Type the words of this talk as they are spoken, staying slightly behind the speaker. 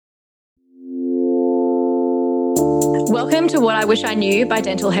Welcome to What I Wish I Knew by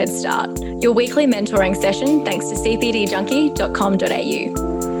Dental Head Start, your weekly mentoring session thanks to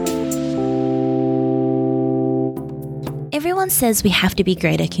cpdjunkie.com.au. Everyone says we have to be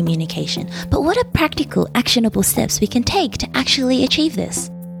great at communication, but what are practical, actionable steps we can take to actually achieve this?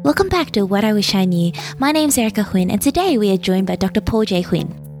 Welcome back to What I Wish I Knew. My name's Erica Hwin, and today we are joined by Dr. Paul Jay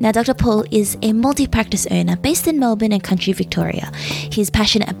Hwin. Now, Dr. Paul is a multi-practice owner based in Melbourne and country Victoria. He's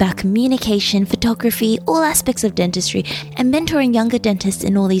passionate about communication, photography, all aspects of dentistry, and mentoring younger dentists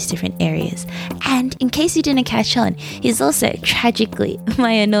in all these different areas. And in case you didn't catch on, he's also, tragically,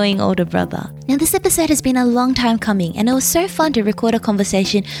 my annoying older brother. Now, this episode has been a long time coming, and it was so fun to record a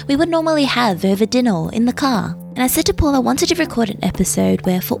conversation we would normally have over dinner or in the car. And I said to Paul I wanted to record an episode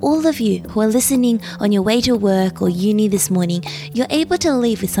where for all of you who are listening on your way to work or uni this morning, you're able to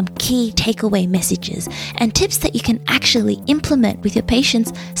leave with some key takeaway messages and tips that you can actually implement with your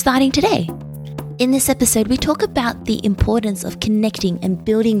patients starting today. In this episode, we talk about the importance of connecting and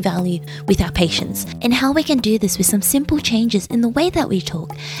building value with our patients and how we can do this with some simple changes in the way that we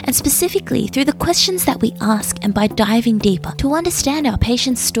talk, and specifically through the questions that we ask and by diving deeper to understand our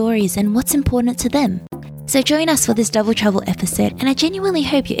patients' stories and what's important to them. So join us for this Double Trouble episode, and I genuinely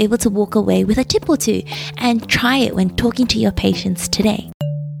hope you're able to walk away with a tip or two and try it when talking to your patients today.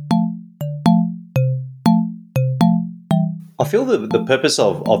 I feel that the purpose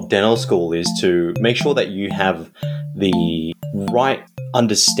of dental school is to make sure that you have the right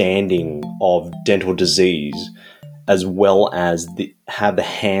understanding of dental disease, as well as have the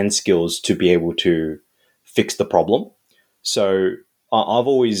hand skills to be able to fix the problem. So I've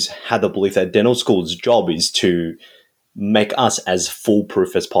always had the belief that dental school's job is to make us as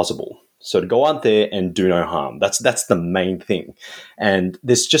foolproof as possible. So to go out there and do no harm. That's the main thing. And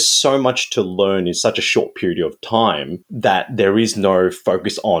there's just so much to learn in such a short period of time that there is no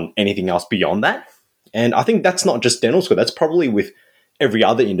focus on anything else beyond that. And I think that's not just dental school. That's probably with every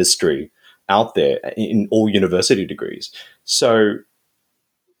other industry out there in all university degrees. So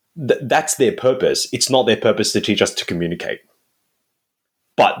that's their purpose. It's not their purpose to teach us to communicate.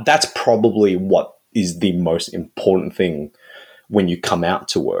 But that's probably what is the most important thing when you come out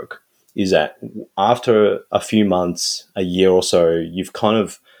to work, is that after a few months, a year or so, you've kind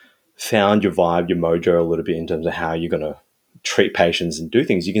of found your vibe, your mojo a little bit in terms of how you're going to treat patients and do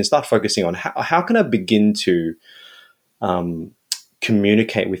things. You can start focusing on how can I begin to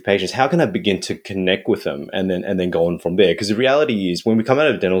communicate with patients? How can I begin to connect with them and then go on from there? Because the reality is when we come out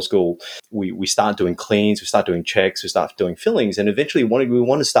of dental school, we start doing cleans, we start doing checks, we start doing fillings, and eventually we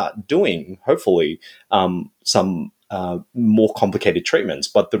want to start doing, hopefully, some more complicated treatments.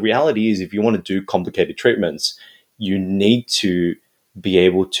 But the reality is if you want to do complicated treatments, you need to be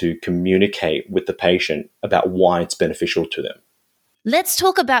able to communicate with the patient about why it's beneficial to them. Let's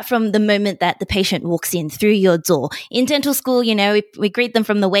talk about from the moment that the patient walks in through your door. In dental school, we greet them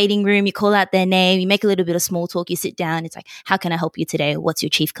from the waiting room, you call out their name, you make a little bit of small talk, you sit down, it's like, how can I help you today? What's your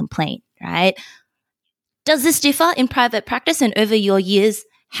chief complaint, right? Does this differ in private practice, and over your years,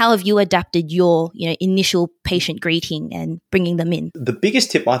 how have you adapted your initial patient greeting and bringing them in? The biggest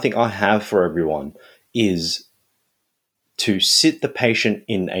tip I think I have for everyone is to sit the patient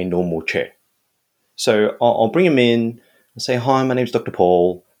in a normal chair. So I'll bring them in, I say, hi, my name's Dr.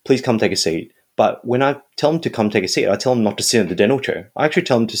 Paul. Please come take a seat. But when I tell them to come take a seat, I tell them not to sit in the dental chair. I actually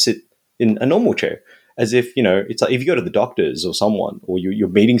tell them to sit in a normal chair, as if, it's like if you go to the doctors or someone, or you're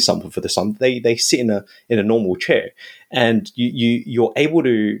meeting someone for the sum, they sit in a normal chair, and you're able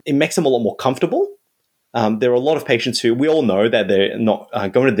to. It makes them a lot more comfortable. There are a lot of patients who we all know that they're not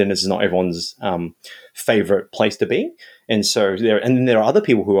going to the dentist is not everyone's favorite place to be. And so there are other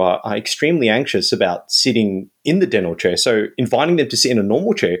people who are extremely anxious about sitting in the dental chair. So inviting them to sit in a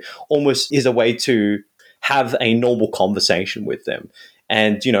normal chair almost is a way to have a normal conversation with them.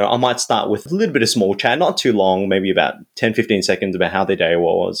 And, I might start with a little bit of small chat, not too long, maybe about 10, 15 seconds about how their day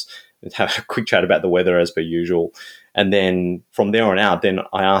was, have a quick chat about the weather as per usual. And then from there on out, then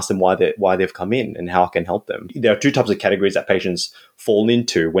I ask them why they've come in and how I can help them. There are two types of categories that patients fall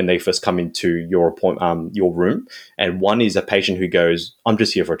into when they first come into your room. And one is a patient who goes, I'm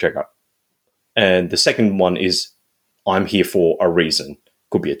just here for a checkup. And the second one is, I'm here for a reason.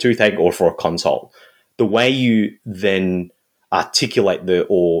 Could be a toothache or for a consult. The way you then articulate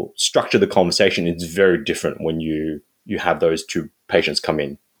or structure the conversation is very different when you have those two patients come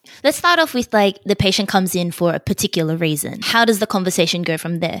in. Let's start off with the patient comes in for a particular reason. How does the conversation go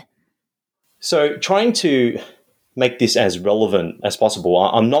from there? So trying to make this as relevant as possible,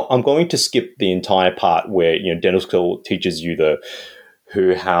 I'm going to skip the entire part where dental school teaches you the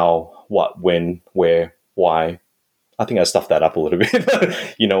who, how, what, when, where, why. I think I stuffed that up a little bit.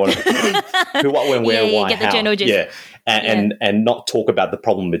 You know what I mean? Who, what, when, where, why, get the how. general gist. And not talk about the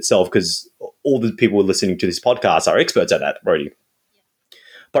problem itself, because all the people listening to this podcast are experts at that already.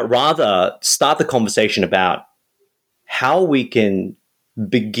 But rather start the conversation about how we can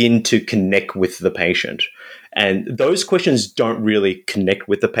begin to connect with the patient. And those questions don't really connect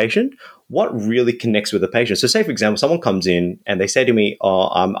with the patient. What really connects with the patient? So say, for example, someone comes in and they say to me,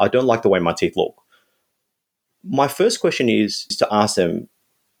 I don't like the way my teeth look. My first question is to ask them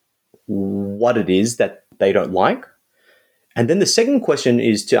what it is that they don't like. And then the second question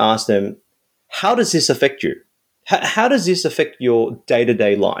is to ask them, how does this affect you? How does this affect your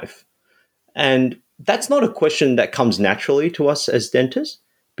day-to-day life? And that's not a question that comes naturally to us as dentists,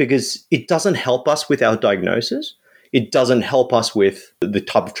 because it doesn't help us with our diagnosis. It doesn't help us with the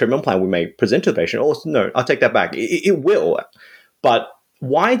type of treatment plan we may present to the patient. Oh, no, I'll take that back. It will. But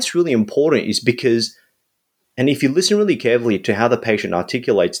why it's really important is because, and if you listen really carefully to how the patient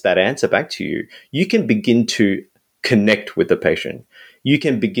articulates that answer back to you, you can begin to connect with the patient. You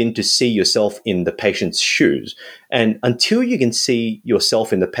can begin to see yourself in the patient's shoes. And until you can see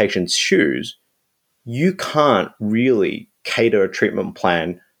yourself in the patient's shoes, you can't really cater a treatment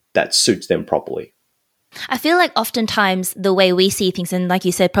plan that suits them properly. I feel like oftentimes the way we see things, and like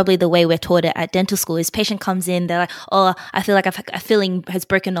you said, probably the way we're taught it at dental school, is patient comes in, they're like, oh, I feel like a filling has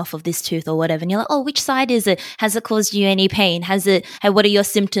broken off of this tooth or whatever. And you're like, oh, which side is it? Has it caused you any pain? What are your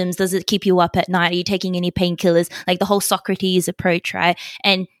symptoms? Does it keep you up at night? Are you taking any painkillers? Like the whole Socrates approach, right?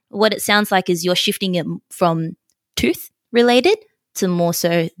 And what it sounds like is you're shifting it from tooth related to more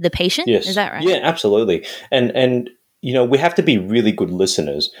so the patient. Yes. Is that right? Yeah, absolutely. And you know, we have to be really good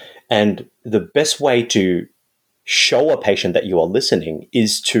listeners. And the best way to show a patient that you are listening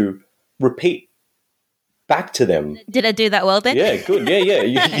is to repeat back to them. Did I do that well then? Yeah, good.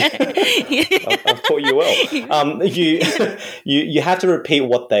 Yeah. I've taught you well. You have to repeat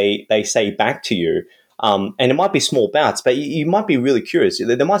what they say back to you. And it might be small bouts, but you might be really curious.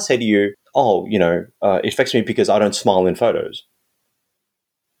 They might say to you, oh, you know, it affects me because I don't smile in photos.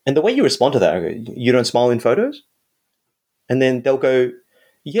 And the way you respond to that, you don't smile in photos? And then they'll go,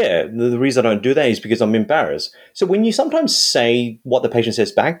 yeah, the reason I don't do that is because I'm embarrassed. So when you sometimes say what the patient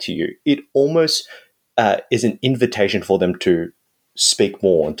says back to you, it almost is an invitation for them to speak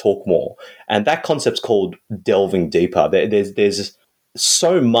more and talk more. And that concept's called delving deeper. There's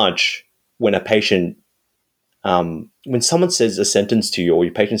so much when a patient, when someone says a sentence to you or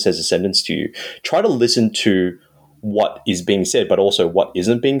your patient says a sentence to you, try to listen to what is being said, but also what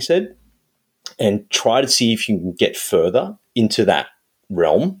isn't being said, and try to see if you can get further into that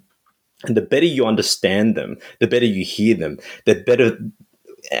realm. And the better you understand them, the better you hear them, the better.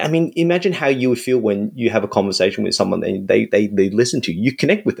 I mean, imagine how you would feel when you have a conversation with someone and they listen to you. You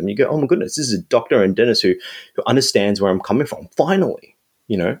connect with them. You go, oh my goodness, this is a doctor and dentist who understands where I'm coming from. Finally,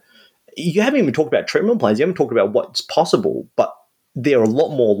 you know, you haven't even talked about treatment plans. You haven't talked about what's possible, but they're a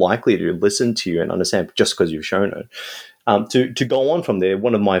lot more likely to listen to you and understand just because you've shown it. To go on from there,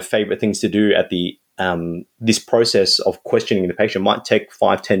 one of my favorite things to do at the this process of questioning the patient might take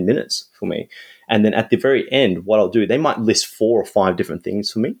 5-10 minutes for me. And then at the very end, what I'll do, they might list 4 or 5 different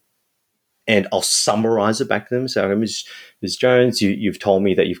things for me, and I'll summarize it back to them. So, Ms. Jones, you've told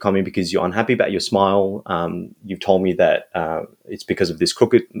me that you've come in because you're unhappy about your smile. You've told me that it's because of this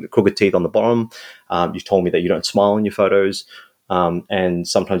crooked teeth on the bottom. You've told me that you don't smile in your photos, and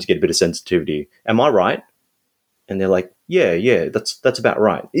sometimes you get a bit of sensitivity. Am I right? And they're like, yeah, that's about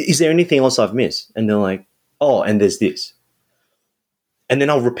right. Is there anything else I've missed? And they're like, oh, and there's this. And then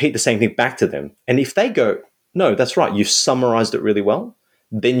I'll repeat the same thing back to them. And if they go, no, that's right, you've summarized it really well,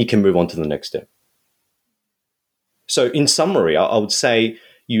 then you can move on to the next step. So in summary, I would say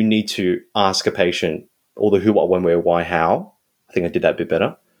you need to ask a patient all the who, what, when, where, why, how. I think I did that a bit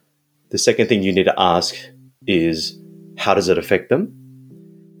better. The second thing you need to ask is, how does it affect them?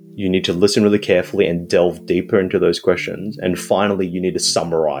 You need to listen really carefully and delve deeper into those questions. And finally, you need to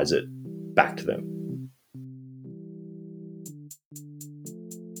summarize it back to them.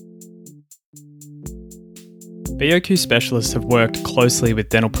 BOQ specialists have worked closely with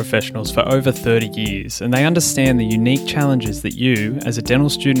dental professionals for over 30 years, and they understand the unique challenges that you, as a dental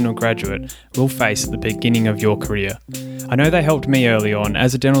student or graduate, will face at the beginning of your career. I know they helped me early on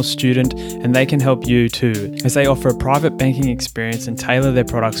as a dental student, and they can help you too, as they offer a private banking experience and tailor their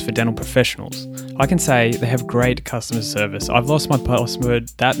products for dental professionals. I can say they have great customer service. I've lost my password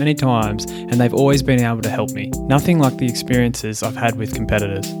that many times, and they've always been able to help me. Nothing like the experiences I've had with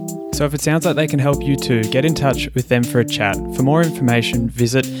competitors. So if it sounds like they can help you too, get in touch with them for a chat. For more information,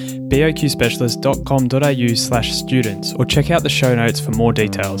 visit boqspecialist.com.au/students or check out the show notes for more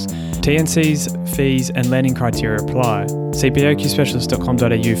details. TNCs, fees, and lending criteria apply. See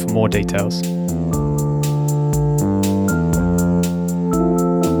boqspecialist.com.au for more details.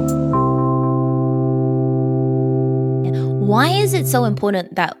 Why is it so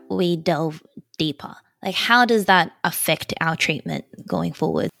important that we delve deeper? Like, how does that affect our treatment going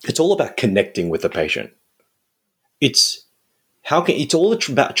forward? It's all about connecting with the patient. It's all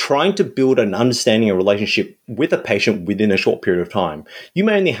about trying to build an understanding and relationship with a patient within a short period of time. You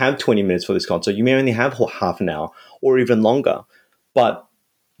may only have 20 minutes for this consult. You may only have half an hour or even longer. But,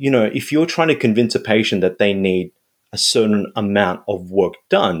 if you're trying to convince a patient that they need a certain amount of work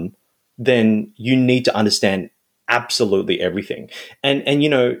done, then you need to understand absolutely everything. And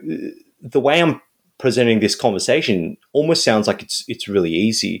the way I'm presenting this conversation almost sounds like it's really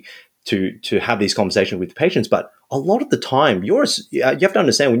easy to have these conversations with patients, but a lot of the time you have to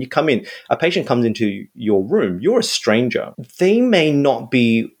understand, when you come in, a patient comes into your room, you're a stranger. They may not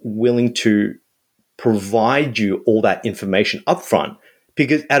be willing to provide you all that information upfront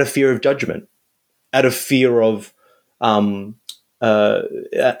because out of fear of judgment, out of fear of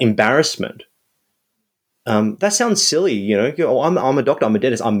embarrassment. That sounds silly, I'm a doctor, I'm a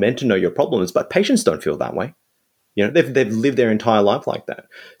dentist, I'm meant to know your problems, but patients don't feel that way. They've lived their entire life like that.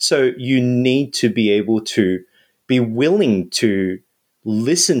 So you need to be able to be willing to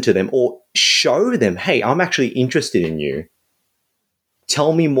listen to them or show them, hey, I'm actually interested in you.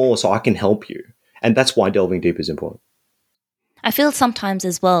 Tell me more so I can help you. And that's why delving deep is important. I feel sometimes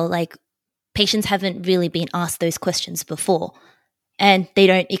as well, like patients haven't really been asked those questions before and they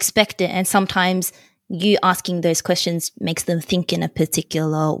don't expect it. And sometimes you asking those questions makes them think in a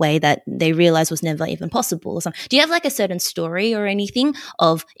particular way that they realize was never even possible or something. Do you have like a certain story or anything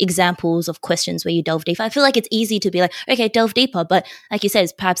of examples of questions where you delve deeper? I feel like it's easy to be like, okay, delve deeper, but like you said,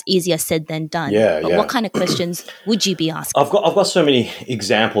 it's perhaps easier said than done. But what kind of questions would you be asking? I've got so many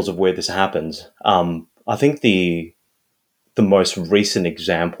examples of where this happens. I think the most recent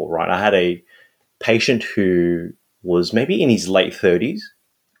example, right? I had a patient who was maybe in his late 30s,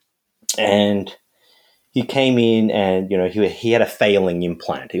 and he came in and, he had a failing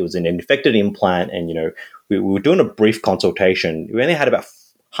implant. It was an infected implant. And, we were doing a brief consultation. We only had about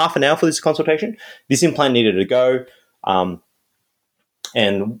half an hour for this consultation. This implant needed to go. And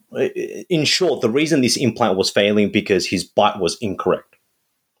in short, the reason this implant was failing because his bite was incorrect.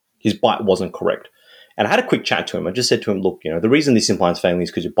 His bite wasn't correct. And I had a quick chat to him. I just said to him, look, the reason this implant's failing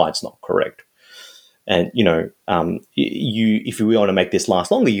is because your bite's not correct. And, if you want to make this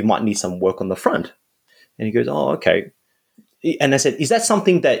last longer, you might need some work on the front. And he goes, oh, okay. And I said, is that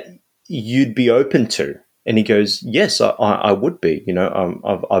something that you'd be open to? And he goes, yes, I would be.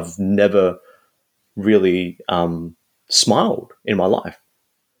 I've never really smiled in my life.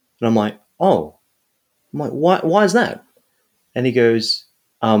 And I'm like, why is that? And he goes,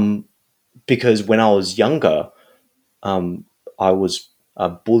 because when I was younger, I was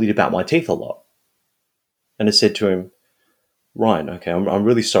bullied about my teeth a lot. And I said to him, right, okay, I'm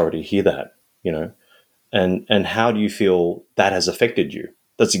really sorry to hear that, And how do you feel that has affected you?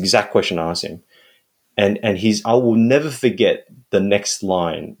 That's the exact question I asked him. And I will never forget the next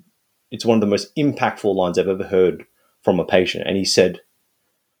line. It's one of the most impactful lines I've ever heard from a patient. And he said,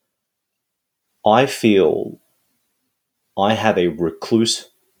 I feel I have a recluse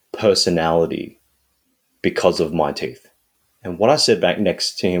personality because of my teeth. And what I said back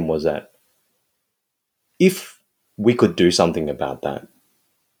next to him was that if we could do something about that,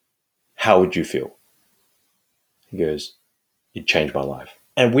 how would you feel? He goes, it changed my life.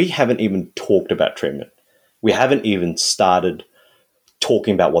 And we haven't even talked about treatment. We haven't even started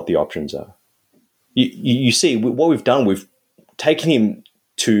talking about what the options are. You see, what we've done, we've taken him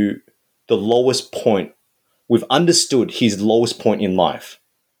to the lowest point. We've understood his lowest point in life.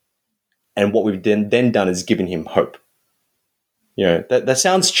 And what we've then done is given him hope. That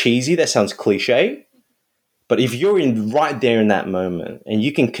sounds cheesy, that sounds cliche. But if you're right there in that moment and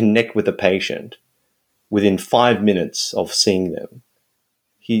you can connect with a patient within 5 minutes of seeing them,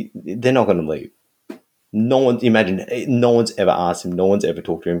 they're not going to leave. No one's ever asked him. No one's ever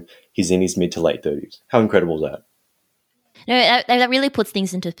talked to him. He's in his mid to late 30s. How incredible is that? No, that really puts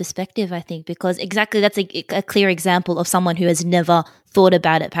things into perspective, I think, because exactly that's a clear example of someone who has never thought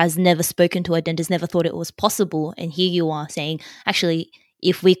about it, has never spoken to a dentist, never thought it was possible. And here you are saying, actually,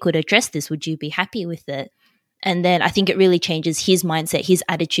 if we could address this, would you be happy with it? And then I think it really changes his mindset, his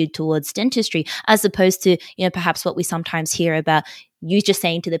attitude towards dentistry, as opposed to, perhaps what we sometimes hear about you just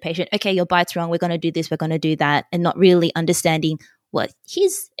saying to the patient, okay, your bite's wrong, we're going to do this, we're going to do that, and not really understanding what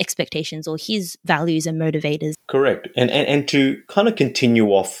his expectations or his values and motivators. Correct. And to kind of continue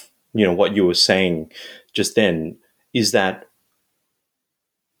off, what you were saying just then is that,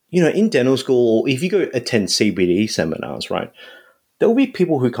 in dental school, or if you go attend CBD seminars, right, there will be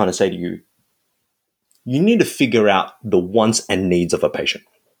people who kind of say to you, you need to figure out the wants and needs of a patient,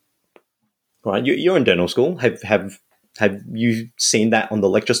 right? You're in dental school. Have you seen that on the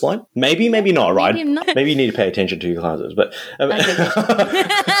lecture slide? Maybe not, right? Maybe not. Maybe you need to pay attention to your classes. But, I've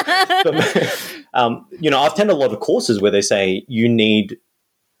attended a lot of courses where they say you need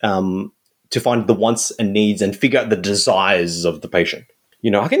to find the wants and needs and figure out the desires of the patient.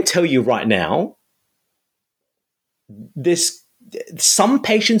 I can tell you right now, there's some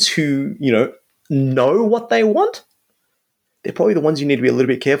patients who, know what they want. They're probably the ones you need to be a little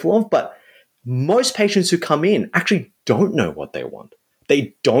bit careful of, but most patients who come in actually don't know what they want.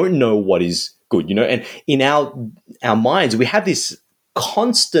 They don't know what is good, and in our minds, we have this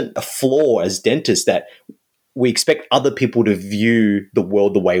constant flaw as dentists that we expect other people to view the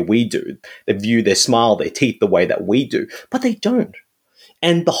world the way we do. They view their smile, their teeth the way that we do, but they don't.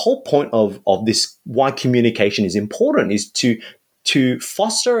 And the whole point of this, why communication is important, is to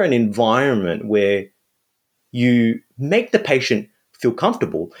foster an environment where you make the patient feel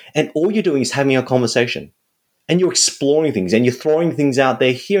comfortable, and all you're doing is having a conversation, and you're exploring things, and you're throwing things out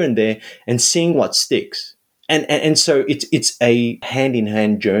there here and there and seeing what sticks. And so it's a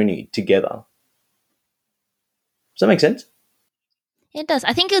hand-in-hand journey together. Does that make sense? It does.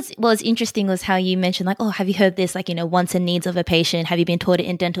 I think what was interesting was how you mentioned, like, oh, have you heard this, wants and needs of a patient? Have you been taught it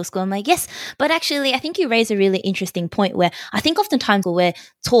in dental school? I'm like, yes. But actually, I think you raise a really interesting point where I think oftentimes we're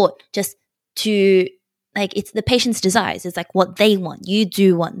taught just to, it's the patient's desires. It's like what they want. You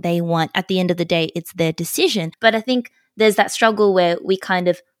do what they want. At the end of the day, it's their decision. But I think there's that struggle where we kind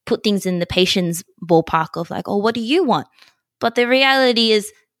of put things in the patient's ballpark of like, oh, what do you want? But the reality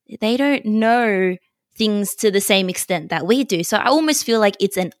is they don't know things to the same extent that we do. So I almost feel like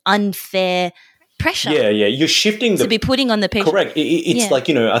it's an unfair pressure. Yeah. You're shifting to be putting on the patient. Correct. It's like,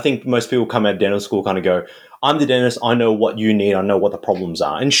 I think most people come out of dental school kind of go, I'm the dentist, I know what you need, I know what the problems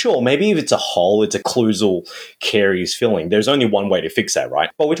are. And sure, maybe if it's a hole, it's a occlusal caries filling. There's only one way to fix that,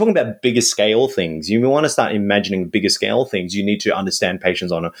 right? But we're talking about bigger scale things. You want to start imagining bigger scale things. You need to understand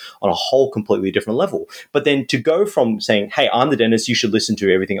patients on a whole completely different level. But then to go from saying, hey, I'm the dentist, you should listen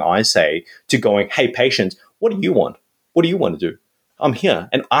to everything I say, to going, hey, patients, what do you want? What do you want to do? I'm here.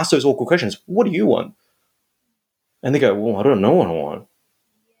 And ask those awkward questions. What do you want? And they go, well, I don't know what I want.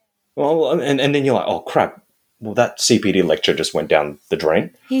 Well, and then you're like, oh, crap. Well, that CPD lecture just went down the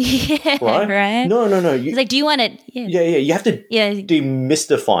drain. Yeah, right? No. It's like, do you want it? Yeah. You have to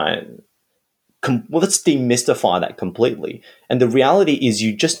demystify it. Let's demystify that completely. And the reality is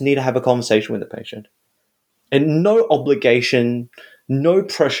you just need to have a conversation with the patient. And no obligation, no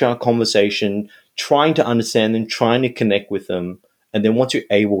pressure conversation, trying to understand them, trying to connect with them. And then once you're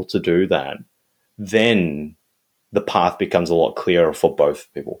able to do that, then the path becomes a lot clearer for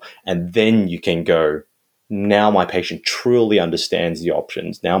both people. And then you can go, now my patient truly understands the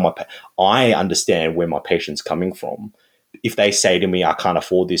options. Now I understand where my patient's coming from. If they say to me, I can't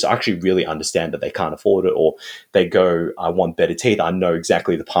afford this, I actually really understand that they can't afford it. Or they go, I want better teeth. I know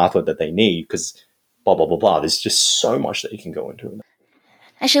exactly the pathway that they need because blah, blah, blah, blah. There's just so much that you can go into.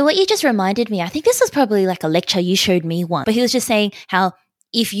 Actually, what you just reminded me, I think this was probably like a lecture you showed me once, but he was just saying how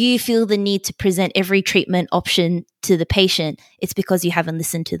if you feel the need to present every treatment option to the patient, it's because you haven't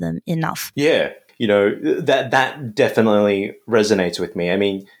listened to them enough. Yeah. That definitely resonates with me. I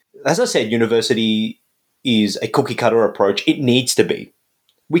mean, as I said, university is a cookie cutter approach. It needs to be.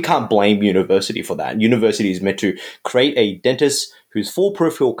 We can't blame university for that. University is meant to create a dentist who's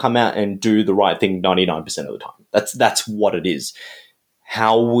foolproof, who'll come out and do the right thing 99% of the time. That's what it is.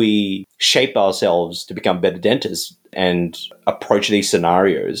 How we shape ourselves to become better dentists and approach these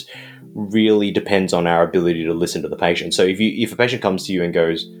scenarios really depends on our ability to listen to the patient. So if a patient comes to you and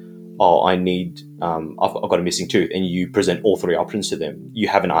goes, oh, I need, I've got a missing tooth, and you present all three options to them, you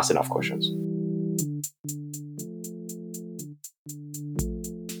haven't asked enough questions.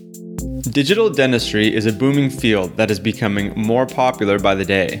 Digital dentistry is a booming field that is becoming more popular by the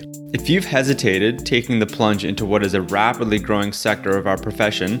day. If you've hesitated taking the plunge into what is a rapidly growing sector of our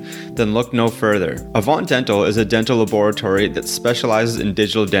profession, then look no further. Avant Dental is a dental laboratory that specializes in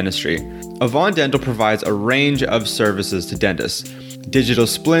digital dentistry. Avant Dental provides a range of services to dentists: digital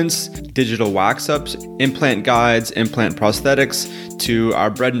splints, digital wax-ups, implant guides, implant prosthetics, to our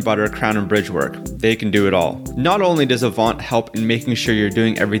bread and butter crown and bridge work. They can do it all. Not only does Avant help in making sure you're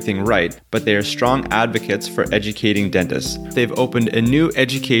doing everything right, but they are strong advocates for educating dentists. They've opened a new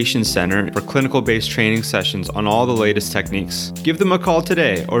education center for clinical-based training sessions on all the latest techniques. Give them a call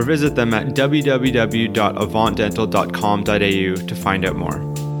today or visit them at www.avantdental.com.au to find out more.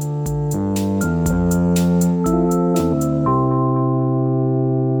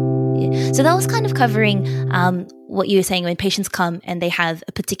 So that was kind of covering what you were saying when patients come and they have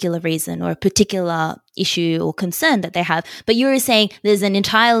a particular reason or a particular issue or concern that they have. But you were saying there's an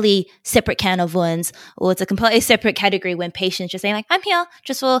entirely separate can of worms, or it's a completely separate category when patients just saying like, I'm here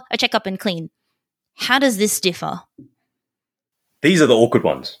just for a checkup and clean. How does this differ? These are the awkward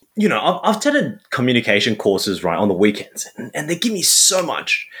ones. I've attended communication courses, right, on the weekends, and they give me so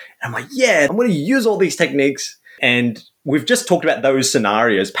much. And I'm like, yeah, I'm going to use all these techniques. And we've just talked about those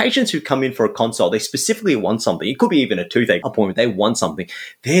scenarios. Patients who come in for a consult, they specifically want something. It could be even a toothache appointment. They want something.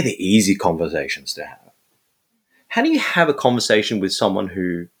 They're the easy conversations to have. How do you have a conversation with someone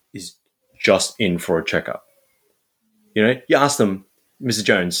who is just in for a checkup? You ask them, Mr.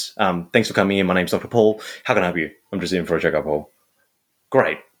 Jones, thanks for coming in. My name's Dr. Paul. How can I help you? I'm just in for a checkup, Paul.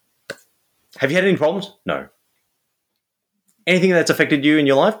 Great. Have you had any problems? No. Anything that's affected you in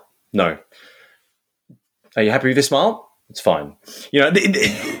your life? No. Are you happy with your smile? It's fine. They're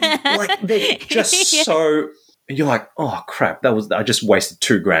just so, and you're like, oh crap, I just wasted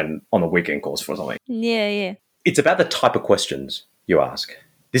 $2,000 on a weekend course for something. Yeah. It's about the type of questions you ask.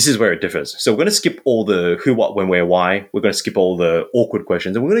 This is where it differs. So we're going to skip all the who, what, when, where, why. We're going to skip all the awkward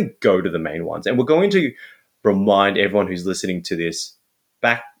questions, and we're going to go to the main ones. And we're going to remind everyone who's listening to this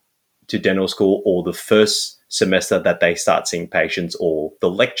back to dental school or the first semester that they start seeing patients, or the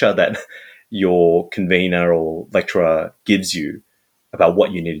lecture that your convener or lecturer gives you about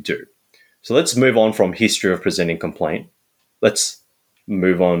what you need to do. So let's move on from history of presenting complaint. Let's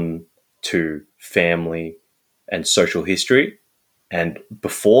move on to family and social history. And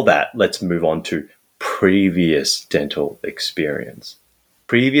before that, let's move on to previous dental experience.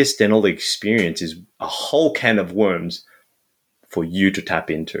 Previous dental experience is a whole can of worms for you to tap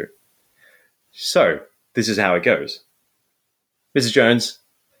into. So this is how it goes. Mrs. Jones,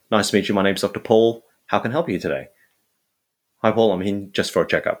 nice to meet you. My name's Dr. Paul. How can I help you today? Hi, Paul. I'm in just for a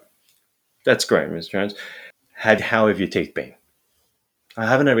checkup. That's great, Mrs. Jones. How have your teeth been? I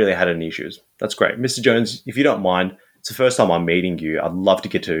haven't really had any issues. That's great. Mr. Jones, if you don't mind, it's the first time I'm meeting you. I'd love to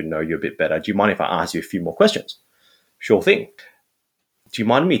get to know you a bit better. Do you mind if I ask you a few more questions? Sure thing. Do you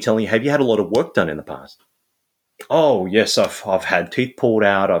mind me telling you, have you had a lot of work done in the past? Oh, yes, I've had teeth pulled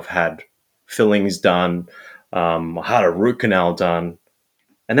out. I've had fillings done. I had a root canal done.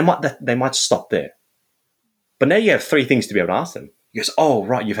 And they might stop there. But now you have 3 things to be able to ask them. He goes, oh,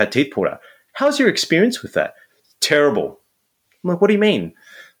 right, you've had teeth pulled out. How's your experience with that? Terrible. I'm like, what do you mean?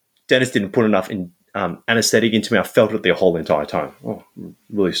 Dentist didn't put enough anesthetic into me. I felt it the whole entire time. Oh, I'm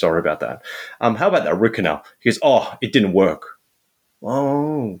really sorry about that. How about that root canal? He goes, oh, it didn't work.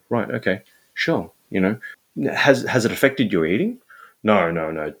 Oh, right, okay, sure. Has it affected your eating?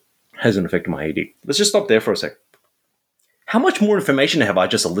 No, hasn't affected my eating. Let's just stop there for a sec. How much more information have I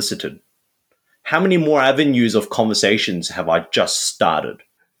just elicited? How many more avenues of conversations have I just started?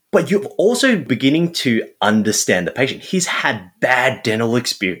 But you're also beginning to understand the patient. He's had bad dental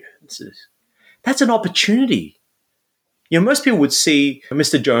experiences. That's an opportunity. Most people would see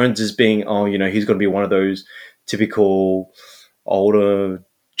Mr. Jones as being, he's going to be one of those typical older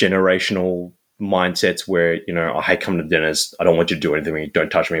generational mindsets where, I hate coming to the dentist. I don't want you to do anything when you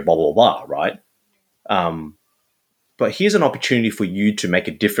don't touch me, blah, blah, blah, right? But here's an opportunity for you to make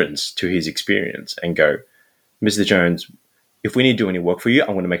a difference to his experience and go, Mr. Jones, if we need to do any work for you, I'm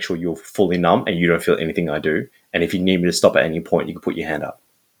going to make sure you're fully numb and you don't feel anything I do. And if you need me to stop at any point, you can put your hand up.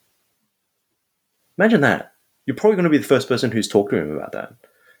 Imagine that. You're probably going to be the first person who's talked to him about that.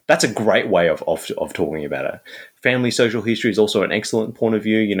 That's a great way of talking about it. Family social history is also an excellent point of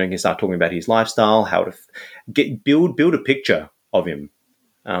view. You can start talking about his lifestyle, how to build a picture of him.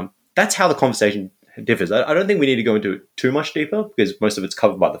 That's how the conversation differs. I don't think we need to go into it too much deeper because most of it's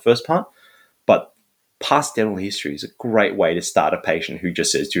covered by the first part. But past dental history is a great way to start a patient who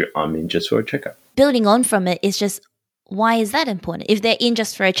just says to you, I'm in just for a checkup. Building on from it is just, why is that important? If they're in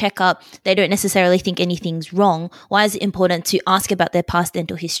just for a checkup, they don't necessarily think anything's wrong. Why is it important to ask about their past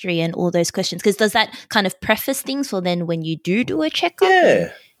dental history and all those questions? Because does that kind of preface things for then when you do a checkup?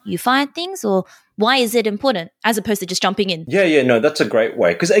 Yeah. You find things, or why is it important as opposed to just jumping in? Yeah, no, that's a great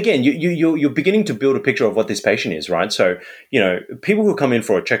way. Because again, you're beginning to build a picture of what this patient is, right? So, people who come in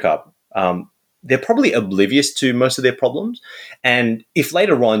for a checkup, they're probably oblivious to most of their problems. And if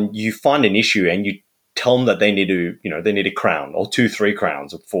later on you find an issue and you tell them that they need a crown or 2-3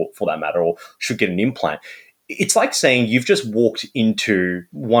 crowns for that matter, or should get an implant, it's like saying you've just walked into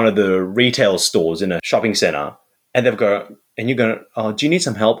one of the retail stores in a shopping center and you're going, oh, do you need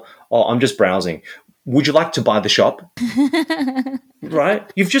some help? Oh, I'm just browsing. Would you like to buy the shop? Right?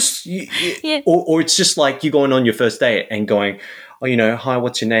 You've just, Yeah. Or it's just like you going on your first date and going, oh, hi,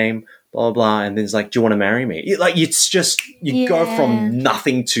 what's your name? Blah, blah, blah. And then it's like, do you want to marry me? It's just, you go from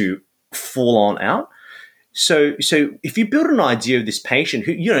nothing to full on out. So if you build an idea of this patient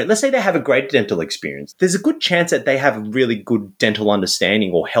who, let's say they have a great dental experience, there's a good chance that they have a really good dental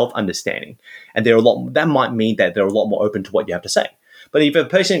understanding or health understanding. And that might mean that they're a lot more open to what you have to say. But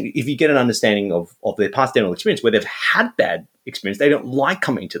if you get an understanding of their past dental experience where they've had bad experience, they don't like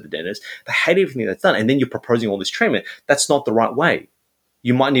coming to the dentist, they hate everything that's done, and then you're proposing all this treatment, that's not the right way.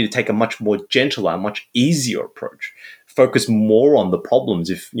 You might need to take a much more gentler, much easier approach. Focus more on the problems,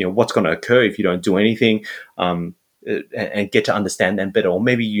 if what's going to occur if you don't do anything, and get to understand them better. Or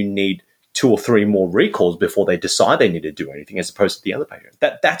maybe you need 2 or 3 more recalls before they decide they need to do anything, as opposed to the other patient.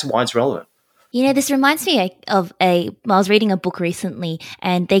 That's why it's relevant. This reminds me of I was reading a book recently,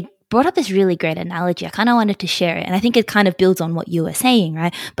 and they brought up this really great analogy. I kind of wanted to share it, and I think it kind of builds on what you were saying,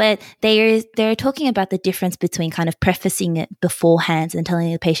 right? But they're talking about the difference between kind of prefacing it beforehand and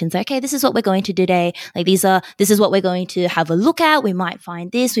telling the patients, okay, this is what we're going to do today. Like this is what we're going to have a look at. We might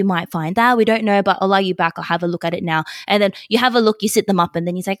find this, we might find that. We don't know, but I'll allow you back. I'll have a look at it now. And then you have a look, you sit them up, and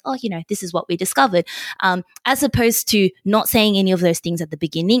then he's like, oh, this is what we discovered. As opposed to not saying any of those things at the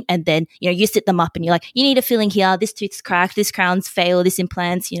beginning, and then you sit them up and you're like, you need a filling here. This tooth's cracked. This crown's failed. This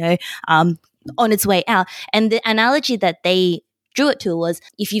implant's on its way out. And the analogy that they drew it to was,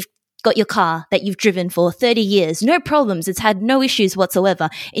 if you've got your car that you've driven for 30 years, no problems, it's had no issues whatsoever,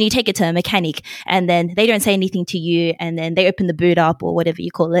 and you take it to a mechanic, and then they don't say anything to you, and then they open the boot up or whatever you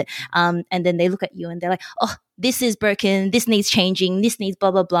call it, and then they look at you and they're like, oh, this is broken, this needs changing, this needs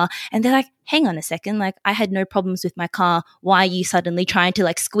blah, blah, blah. And they're like, hang on a second, like, I had no problems with my car. Why are you suddenly trying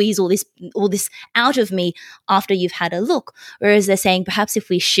to squeeze all this out of me after you've had a look? Whereas they're saying, perhaps if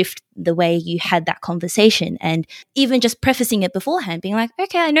we shift the way you had that conversation, and even just prefacing it beforehand, being like,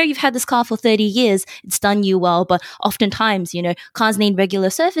 okay, I know you've had this car for 30 years, it's done you well, but oftentimes, cars need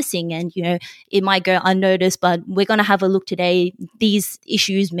regular servicing, and, it might go unnoticed, but we're going to have a look today. These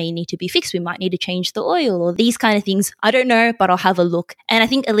issues may need to be fixed. We might need to change the oil or these kind of things. I don't know, but I'll have a look. And I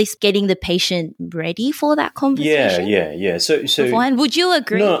think at least getting the patient ready for that conversation. Yeah. So beforehand. Would you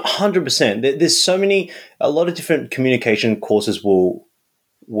agree? No, 100%. There's a lot of different communication courses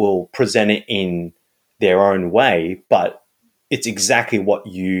will present it in their own way, but it's exactly what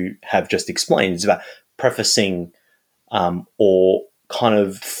you have just explained. It's about prefacing or kind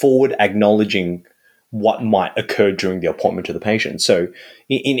of forward acknowledging what might occur during the appointment to the patient. So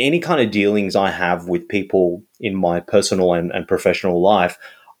in any kind of dealings I have with people in my personal and professional life,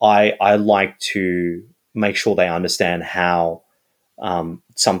 I like to make sure they understand how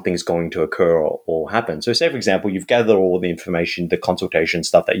something's going to occur or happen. So say, for example, you've gathered all the information, the consultation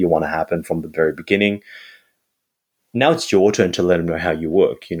stuff that you want to happen from the very beginning. Now it's your turn to let them know how you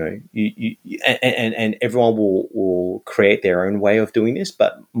work. And everyone will create their own way of doing this,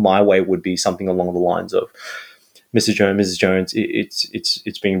 but my way would be something along the lines of, Mrs. Jones,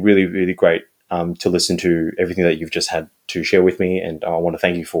 it's been really, really great to listen to everything that you've just had to share with me, and I want to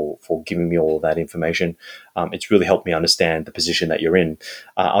thank you for giving me all of that information. It's really helped me understand the position that you're in.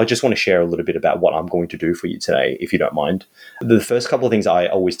 I just want to share a little bit about what I'm going to do for you today, if you don't mind. The first couple of things I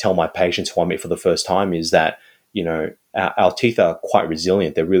always tell my patients who I meet for the first time is that our teeth are quite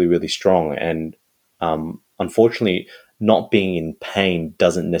resilient. They're really, really strong. And unfortunately, not being in pain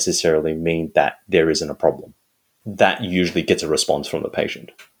doesn't necessarily mean that there isn't a problem. That usually gets a response from the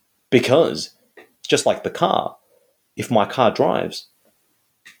patient. Because just like the car, if my car drives,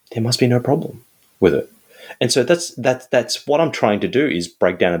 there must be no problem with it. And so that's what I'm trying to do, is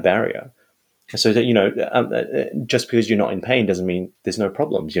break down a barrier. So that, just because you're not in pain doesn't mean there's no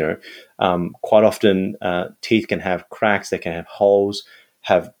problems. Quite often teeth can have cracks, they can have holes,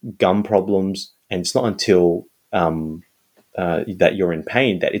 have gum problems, and it's not until that you're in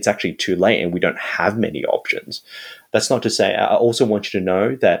pain that it's actually too late, and we don't have many options. That's not to say, I also want you to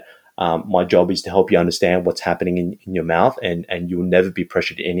know that my job is to help you understand what's happening in your mouth, and you'll never be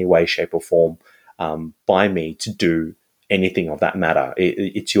pressured in any way, shape, or form by me to do anything of that matter.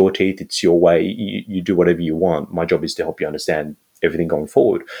 It's your teeth, it's your way. You do whatever you want. My job is to help you understand everything going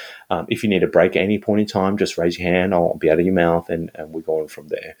forward. If you need a break at any point in time, just raise your hand. I'll be out of your mouth, and we're going from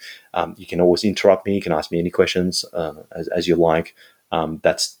there. You can always interrupt me. You can ask me any questions as you like.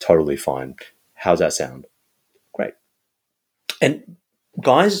 That's totally fine. How's that sound? Great. And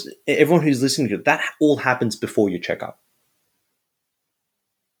guys, everyone who's listening to it, that all happens before your checkup.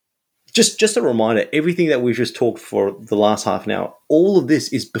 Just a reminder, everything that we've just talked for the last half an hour, all of this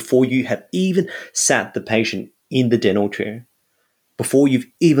is before you have even sat the patient in the dental chair, before you've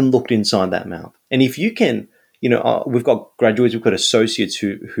even looked inside that mouth. And if you can, we've got graduates, we've got associates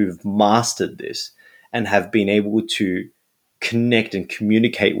who've mastered this and have been able to connect and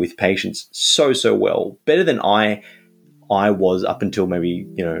communicate with patients so well, better than I I was up until maybe,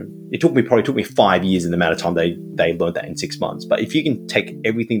 it probably took me 5 years in the amount of time they learned that in 6 months. But if you can take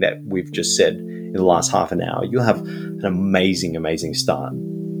everything that we've just said in the last half an hour, you'll have an amazing, amazing start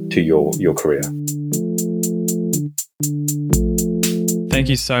to your career. Thank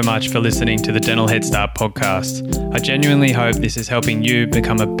you so much for listening to the Dental Head Start podcast. I genuinely hope this is helping you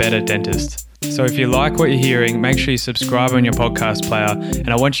become a better dentist. So if you like what you're hearing, make sure you subscribe on your podcast player, and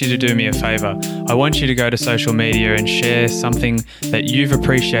I want you to do me a favor. I want you to go to social media and share something that you've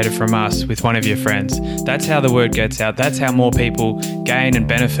appreciated from us with one of your friends. That's how the word gets out. That's how more people gain and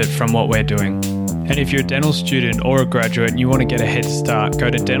benefit from what we're doing. And if you're a dental student or a graduate and you want to get a head start, go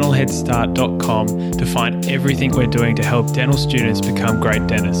to dentalheadstart.com to find everything we're doing to help dental students become great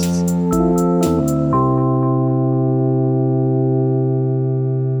dentists.